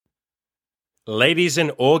Ladies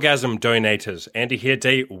and orgasm donators, Andy here,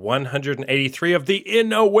 day 183 of the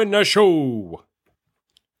Inner Winner Show.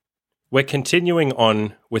 We're continuing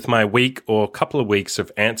on with my week or couple of weeks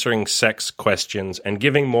of answering sex questions and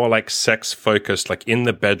giving more like sex-focused, like in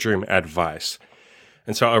the bedroom advice.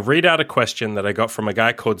 And so I'll read out a question that I got from a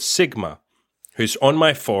guy called Sigma, who's on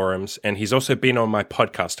my forums, and he's also been on my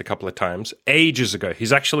podcast a couple of times, ages ago.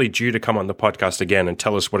 He's actually due to come on the podcast again and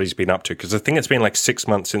tell us what he's been up to, because I think it's been like 6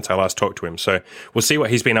 months since I last talked to him. So we'll see what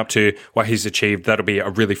he's been up to, what he's achieved. That'll be a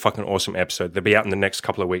really fucking awesome episode. They'll be out in the next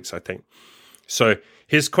couple of weeks, I think. So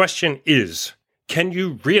his question is, can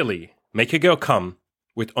you really make a girl come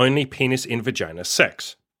with only penis in vagina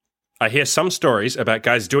sex? I hear some stories about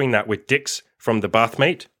guys doing that with dicks from the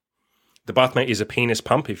bathmate. The bathmate is a penis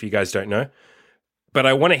pump, if you guys don't know. But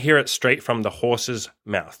I want to hear it straight from the horse's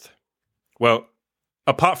mouth. Well,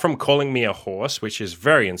 apart from calling me a horse, which is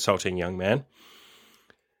very insulting, young man,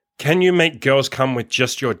 can you make girls come with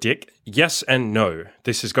just your dick? Yes and no.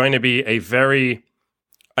 This is going to be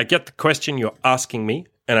I get the question you're asking me,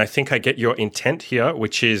 and I think I get your intent here,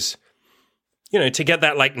 which is, to get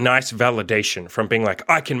that like nice validation from being like,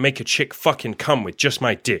 I can make a chick fucking come with just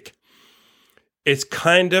my dick. It's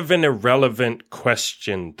kind of an irrelevant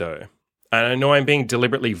question though. And I know I'm being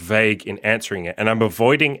deliberately vague in answering it, and I'm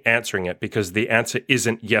avoiding answering it because the answer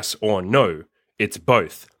isn't yes or no. It's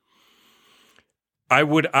both. I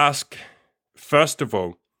would ask, first of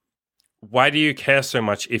all, why do you care so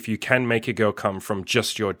much if you can make a girl come from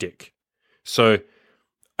just your dick? So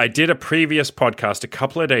I did a previous podcast a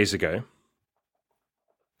couple of days ago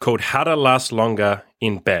called How to Last Longer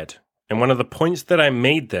in Bed. And one of the points that I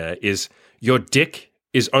made there is your dick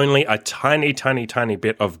is only a tiny, tiny, tiny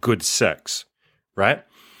bit of good sex, right?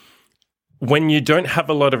 When you don't have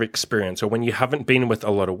a lot of experience or when you haven't been with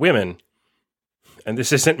a lot of women, and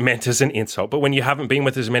this isn't meant as an insult, but when you haven't been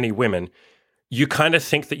with as many women, you kind of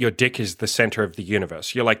think that your dick is the center of the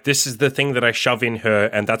universe. You're like, this is the thing that I shove in her,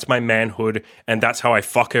 and that's my manhood, and that's how I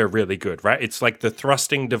fuck her really good, right? It's like the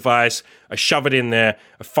thrusting device. I shove it in there,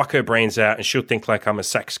 I fuck her brains out, and she'll think like I'm a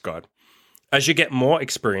sex god. As you get more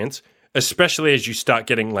experience, especially as you start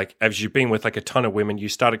getting as you've been with like a ton of women, you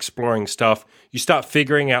start exploring stuff, you start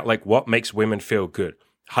figuring out like what makes women feel good.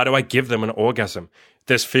 How do I give them an orgasm?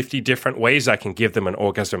 There's 50 different ways I can give them an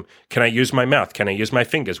orgasm. Can I use my mouth? Can I use my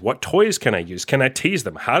fingers? What toys can I use? Can I tease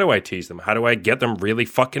them? How do I tease them? How do I get them really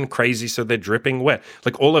fucking crazy so they're dripping wet?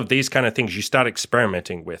 Like all of these kind of things you start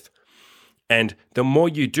experimenting with. And the more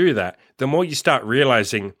you do that, the more you start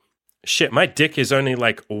realizing, shit, my dick is only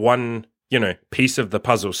like one piece of the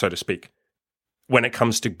puzzle, so to speak, when it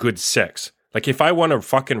comes to good sex. Like if I want to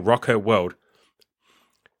fucking rock her world,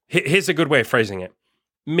 here's a good way of phrasing it.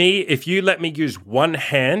 If you let me use one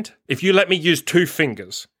hand, if you let me use two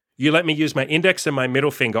fingers, you let me use my index and my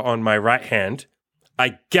middle finger on my right hand,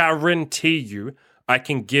 I guarantee you I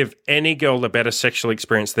can give any girl a better sexual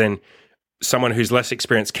experience than someone who's less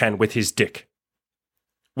experienced can with his dick,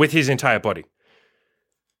 with his entire body.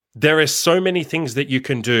 There are so many things that you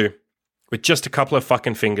can do with just a couple of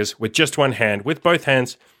fucking fingers, with just one hand, with both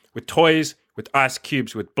hands, with toys, with ice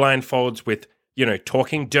cubes, with blindfolds, with,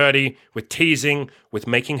 talking dirty, with teasing, with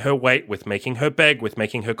making her wait, with making her beg, with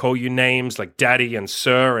making her call you names like daddy and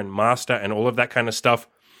sir and master and all of that kind of stuff.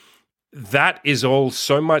 That is all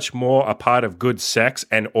so much more a part of good sex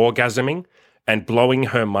and orgasming and blowing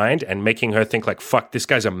her mind and making her think like, fuck, this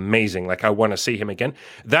guy's amazing. Like, I want to see him again.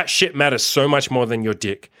 That shit matters so much more than your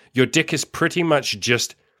dick. Your dick is pretty much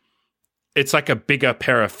just, it's like a bigger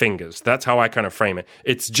pair of fingers. That's how I kind of frame it.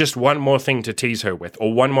 It's just one more thing to tease her with,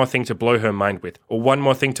 or one more thing to blow her mind with, or one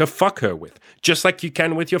more thing to fuck her with, just like you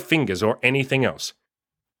can with your fingers or anything else.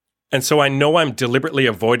 And so I know I'm deliberately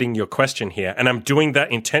avoiding your question here, and I'm doing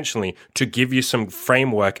that intentionally to give you some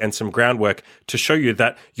framework and some groundwork to show you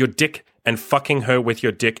that your dick and fucking her with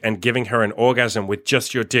your dick and giving her an orgasm with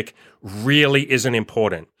just your dick really isn't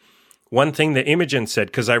important. One thing that Imogen said,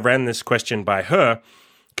 because I ran this question by her,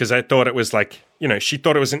 because I thought it was like, she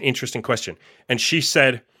thought it was an interesting question. And she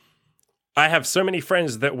said, I have so many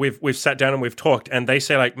friends that we've sat down and we've talked, and they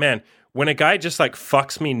say like, man, when a guy just like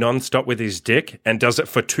fucks me nonstop with his dick and does it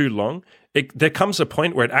for too long, there comes a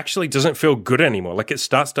point where it actually doesn't feel good anymore. Like it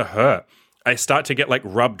starts to hurt. I start to get like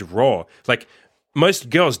rubbed raw. Like most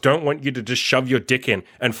girls don't want you to just shove your dick in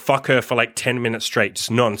and fuck her for like 10 minutes straight, just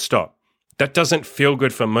nonstop. That doesn't feel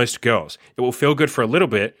good for most girls. It will feel good for a little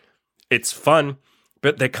bit. It's fun.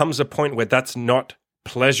 But there comes a point where that's not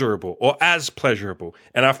pleasurable or as pleasurable.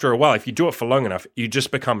 And after a while, if you do it for long enough, you just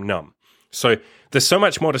become numb. So there's so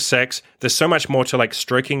much more to sex. There's so much more to like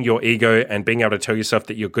stroking your ego and being able to tell yourself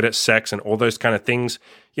that you're good at sex and all those kind of things.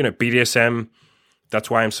 BDSM, That's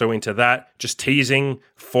why I'm so into that. Just teasing,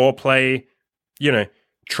 foreplay,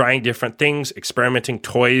 trying different things, experimenting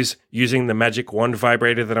toys, using the magic wand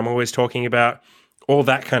vibrator that I'm always talking about, all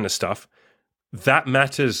that kind of stuff. That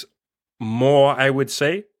matters more, I would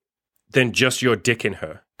say, than just your dick in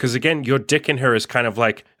her. Because again, your dick in her is kind of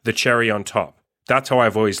like the cherry on top. That's how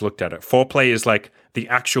I've always looked at it. Foreplay is like the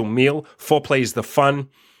actual meal. Foreplay is the fun.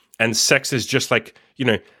 And sex is just like,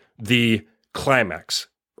 the climax,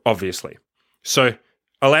 obviously. So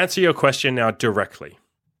I'll answer your question now directly.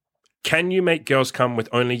 Can you make girls come with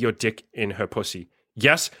only your dick in her pussy?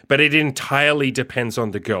 Yes, but it entirely depends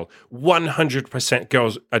on the girl. 100%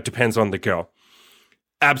 girls depends on the girl.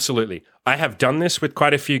 Absolutely. I have done this with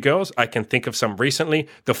quite a few girls. I can think of some recently.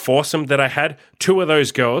 The foursome that I had, 2 of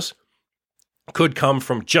those girls could come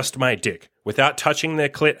from just my dick without touching their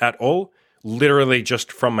clit at all, literally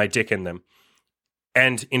just from my dick in them.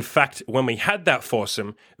 And in fact, when we had that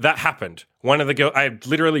foursome, that happened. One of the girls, I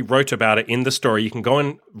literally wrote about it in the story. You can go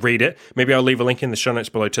and read it. Maybe I'll leave a link in the show notes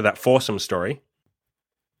below to that foursome story.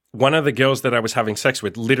 One of the girls that I was having sex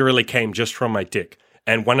with literally came just from my dick.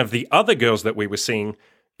 And one of the other girls that we were seeing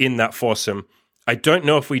in that foursome, I don't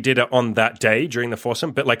know if we did it on that day during the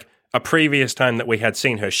foursome, but like a previous time that we had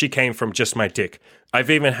seen her, she came from just my dick. I've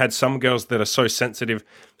even had some girls that are so sensitive.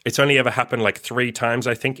 It's only ever happened like 3 times,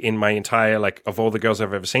 I think, in my entire, of all the girls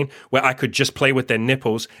I've ever seen, where I could just play with their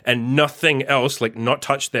nipples and nothing else, not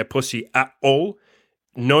touch their pussy at all.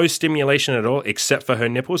 No stimulation at all, except for her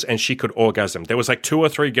nipples, and she could orgasm. There was 2 or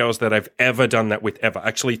 3 girls that I've ever done that with ever.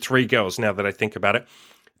 Actually, 3 girls now that I think about it.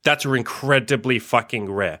 That's incredibly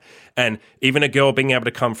fucking rare. And even a girl being able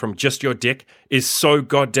to come from just your dick is so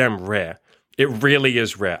goddamn rare. It really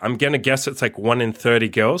is rare. I'm going to guess it's 1 in 30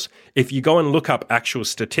 girls. If you go and look up actual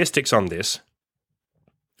statistics on this,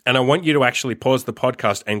 and I want you to actually pause the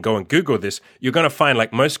podcast and go and Google this, you're going to find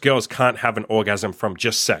most girls can't have an orgasm from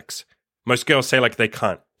just sex. Most girls say they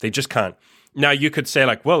can't. They just can't. Now you could say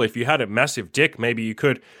well, if you had a massive dick, maybe you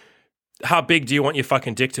could. How big do you want your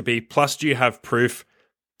fucking dick to be? Plus, do you have proof?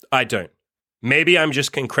 I don't. Maybe I'm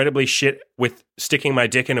just incredibly shit with sticking my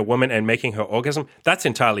dick in a woman and making her orgasm. That's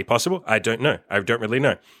entirely possible. I don't know. I don't really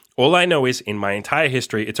know. All I know is in my entire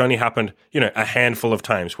history, it's only happened, a handful of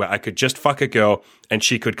times where I could just fuck a girl and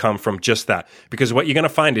she could come from just that. Because what you're going to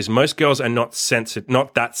find is most girls are not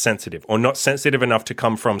that sensitive or not sensitive enough to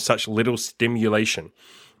come from such little stimulation.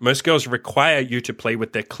 Most girls require you to play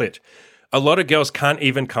with their clit. A lot of girls can't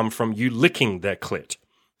even come from you licking their clit.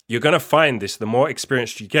 You're going to find this the more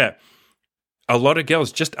experienced you get. A lot of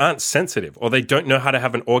girls just aren't sensitive, or they don't know how to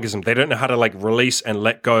have an orgasm. They don't know how to release and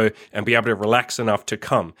let go and be able to relax enough to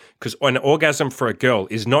come. Because an orgasm for a girl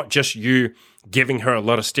is not just you giving her a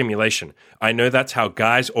lot of stimulation. I know that's how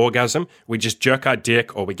guys orgasm. We just jerk our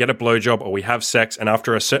dick, or we get a blowjob, or we have sex, and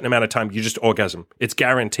after a certain amount of time, you just orgasm. It's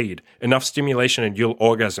guaranteed. Enough stimulation and you'll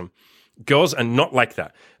orgasm. Girls are not like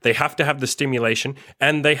that. They have to have the stimulation,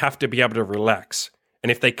 and they have to be able to relax. And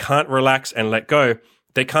if they can't relax and let go,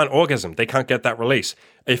 they can't orgasm. They can't get that release.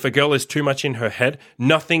 If a girl is too much in her head,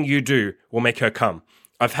 nothing you do will make her come.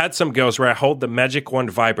 I've had some girls where I hold the magic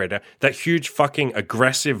wand vibrator, that huge fucking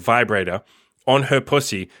aggressive vibrator, on her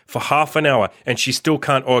pussy for half an hour, and she still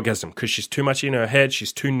can't orgasm because she's too much in her head.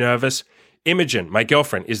 She's too nervous. Imogen, my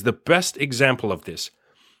girlfriend, is the best example of this.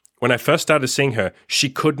 When I first started seeing her, she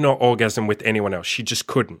could not orgasm with anyone else. She just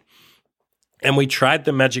couldn't. And we tried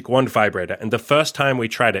the magic wand vibrator, and the first time we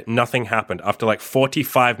tried it, nothing happened. After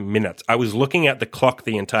 45 minutes, I was looking at the clock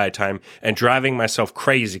the entire time and driving myself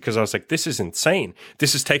crazy because I was like, this is insane.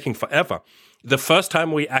 This is taking forever. The first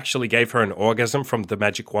time we actually gave her an orgasm from the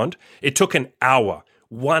magic wand, it took an hour,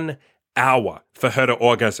 1 hour for her to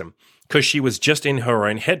orgasm because she was just in her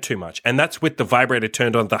own head too much. And that's with the vibrator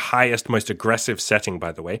turned on the highest, most aggressive setting,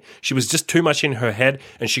 by the way. She was just too much in her head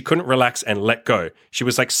and she couldn't relax and let go. She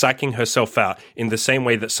was psyching herself out in the same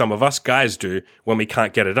way that some of us guys do when we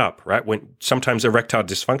can't get it up, right? When sometimes erectile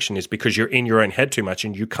dysfunction is because you're in your own head too much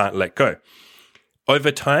and you can't let go.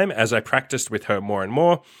 Over time, as I practiced with her more and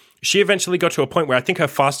more, she eventually got to a point where I think her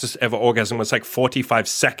fastest ever orgasm was 45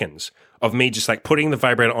 seconds of me just putting the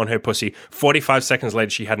vibrator on her pussy. 45 seconds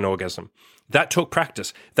later, she had an orgasm. That took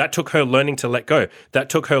practice. That took her learning to let go. That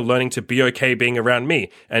took her learning to be okay being around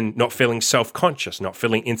me and not feeling self-conscious, not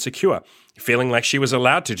feeling insecure, feeling like she was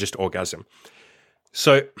allowed to just orgasm.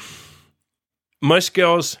 So most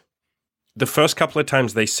girls, the first couple of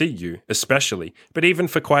times they see you, especially, but even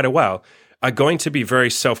for quite a while, are going to be very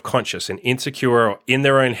self-conscious and insecure or in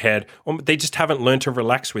their own head, or they just haven't learned to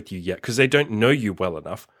relax with you yet because they don't know you well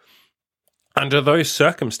enough. Under those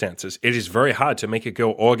circumstances, it is very hard to make a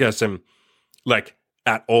girl orgasm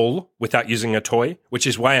at all without using a toy, which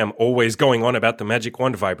is why I'm always going on about the Magic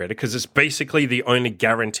Wand vibrator, because it's basically the only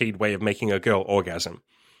guaranteed way of making a girl orgasm.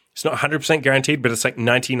 It's not 100% guaranteed, but it's like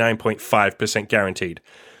 99.5% guaranteed.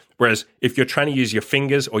 Whereas if you're trying to use your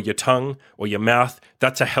fingers or your tongue or your mouth,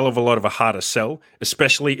 that's a hell of a lot of a harder sell,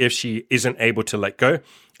 especially if she isn't able to let go.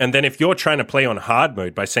 And then if you're trying to play on hard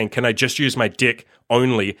mode by saying, can I just use my dick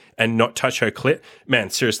only and not touch her clit?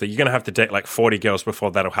 Man, seriously, you're going to have to date like 40 girls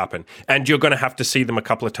before that'll happen. And you're going to have to see them a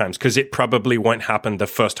couple of times because it probably won't happen the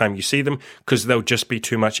first time you see them because they'll just be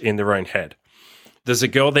too much in their own head. There's a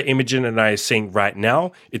girl that Imogen and I are seeing right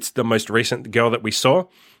now. It's the most recent girl that we saw.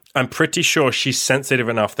 I'm pretty sure she's sensitive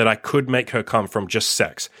enough that I could make her come from just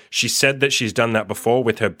sex. She said that she's done that before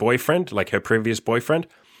with her boyfriend, like her previous boyfriend.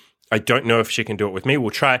 I don't know if she can do it with me.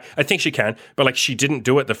 We'll try. I think she can, but like she didn't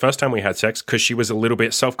do it the first time we had sex because she was a little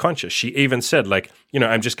bit self-conscious. She even said like,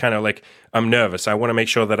 I'm just kind of like, I'm nervous. I want to make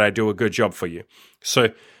sure that I do a good job for you. So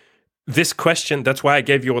this question, that's why I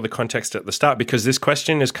gave you all the context at the start, because this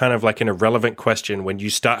question is kind of like an irrelevant question when you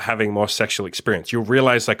start having more sexual experience. You'll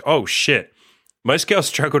realize like, oh shit, most girls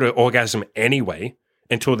struggle to orgasm anyway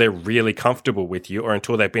until they're really comfortable with you or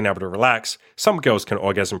until they've been able to relax. Some girls can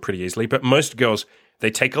orgasm pretty easily, but most girls, they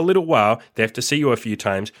take a little while. They have to see you a few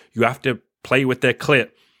times. You have to play with their clit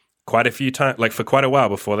quite a few times, like for quite a while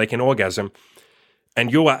before they can orgasm.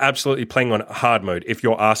 And you are absolutely playing on hard mode if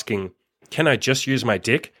you're asking, can I just use my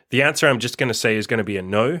dick? The answer I'm just going to say is going to be a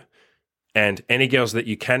no. And any girls that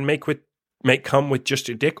you can make come with just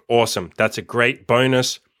your dick, awesome. That's a great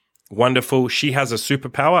bonus. Wonderful. She has a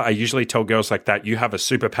superpower. I usually tell girls like that, you have a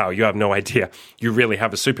superpower. You have no idea. You really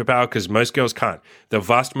have a superpower because most girls can't. The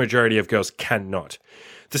vast majority of girls cannot.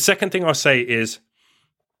 The second thing I'll say is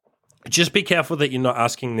just be careful that you're not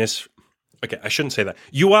asking this. Okay, I shouldn't say that.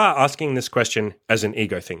 You are asking this question as an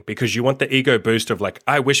ego thing because you want the ego boost of like,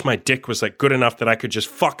 I wish my dick was like good enough that I could just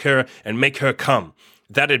fuck her and make her come.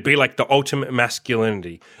 That'd be like the ultimate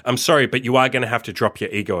masculinity. I'm sorry, but you are going to have to drop your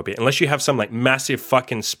ego a bit. Unless you have some like massive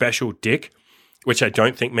fucking special dick, which I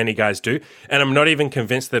don't think many guys do. And I'm not even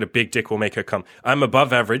convinced that a big dick will make her come. I'm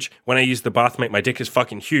above average. When I use the bathmate, my dick is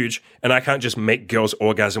fucking huge and I can't just make girls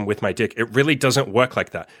orgasm with my dick. It really doesn't work like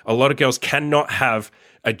that. A lot of girls cannot have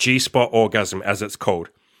a G-spot orgasm, as it's called,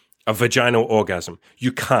 a vaginal orgasm.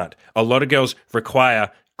 You can't. A lot of girls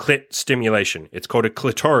require clit stimulation. It's called a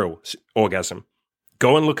clitoral orgasm.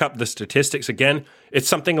 Go and look up the statistics again. It's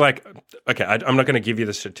something like, okay, I'm not going to give you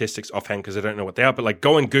the statistics offhand because I don't know what they are, but like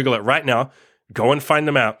go and Google it right now. Go and find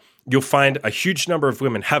them out. You'll find a huge number of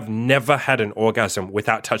women have never had an orgasm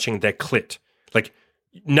without touching their clit. Like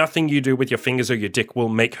nothing you do with your fingers or your dick will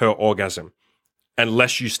make her orgasm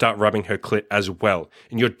unless you start rubbing her clit as well.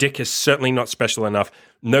 And your dick is certainly not special enough.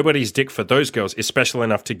 Nobody's dick for those girls is special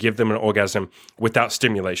enough to give them an orgasm without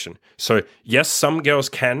stimulation. So yes, some girls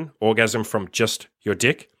can orgasm from just your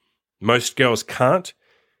dick. Most girls can't.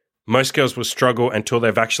 Most girls will struggle until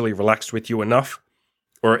they've actually relaxed with you enough.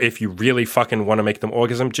 Or if you really fucking want to make them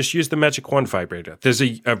orgasm, just use the Magic Wand vibrator. There's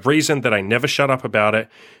a reason that I never shut up about it.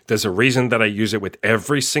 There's a reason that I use it with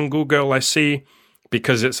every single girl I see.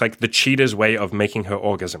 Because it's like the cheater's way of making her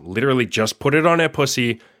orgasm. Literally just put it on her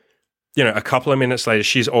pussy. A couple of minutes later,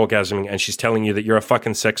 she's orgasming and she's telling you that you're a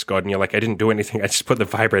fucking sex god. And you're like, I didn't do anything. I just put the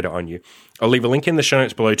vibrator on you. I'll leave a link in the show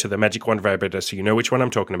notes below to the Magic Wand vibrator so you know which one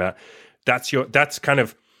I'm talking about. That's your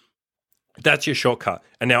shortcut.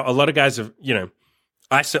 And now a lot of guys have,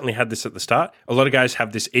 I certainly had this at the start. A lot of guys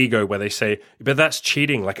have this ego where they say, but that's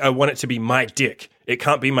cheating. Like, I want it to be my dick. It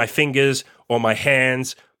can't be my fingers or my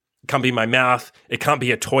hands. It can't be my mouth. It can't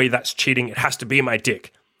be a toy. That's cheating. It has to be my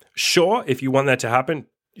dick. Sure, if you want that to happen,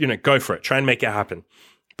 go for it. Try and make it happen.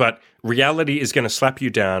 But reality is going to slap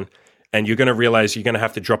you down and you're going to realize you're going to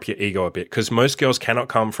have to drop your ego a bit because most girls cannot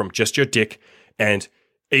come from just your dick. And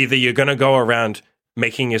either you're going to go around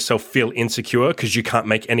making yourself feel insecure because you can't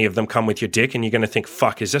make any of them come with your dick and you're going to think,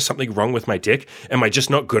 fuck, is there something wrong with my dick? Am I just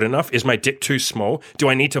not good enough? Is my dick too small? Do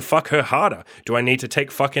I need to fuck her harder? Do I need to take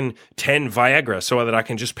fucking 10 Viagra so that I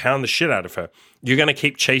can just pound the shit out of her? You're going to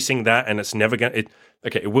keep chasing that and it's never going to,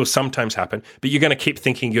 it will sometimes happen, but you're going to keep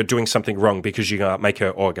thinking you're doing something wrong because you're going to make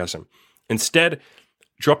her orgasm. Instead,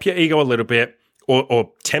 drop your ego a little bit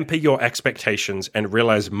or temper your expectations and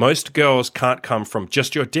realize most girls can't come from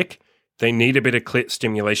just your dick. They need a bit of clit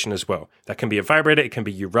stimulation as well. That can be a vibrator. It can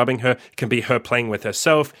be you rubbing her. It can be her playing with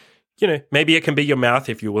herself. Maybe it can be your mouth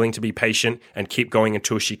if you're willing to be patient and keep going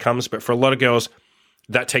until she comes. But for a lot of girls,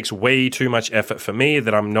 that takes way too much effort for me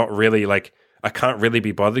that I'm not really I can't really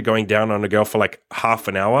be bothered going down on a girl for like half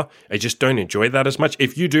an hour. I just don't enjoy that as much.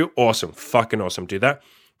 If you do, awesome. Fucking awesome. Do that.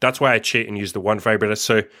 That's why I cheat and use the one vibrator.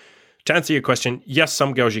 So to answer your question, yes,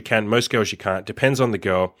 some girls you can, most girls you can't. Depends on the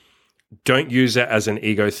girl. Don't use it as an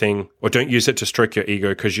ego thing, or don't use it to stroke your ego,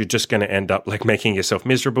 because you're just going to end up like making yourself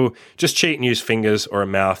miserable. Just cheat and use fingers or a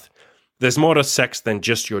mouth. There's more to sex than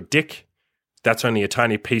just your dick. That's only a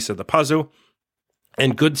tiny piece of the puzzle.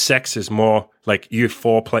 And good sex is more like you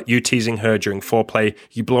teasing her during foreplay,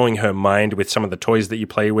 you blowing her mind with some of the toys that you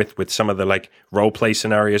play with some of the like role play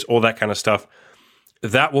scenarios, all that kind of stuff.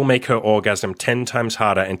 That will make her orgasm 10 times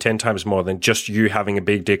harder and 10 times more than just you having a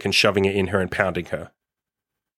big dick and shoving it in her and pounding her.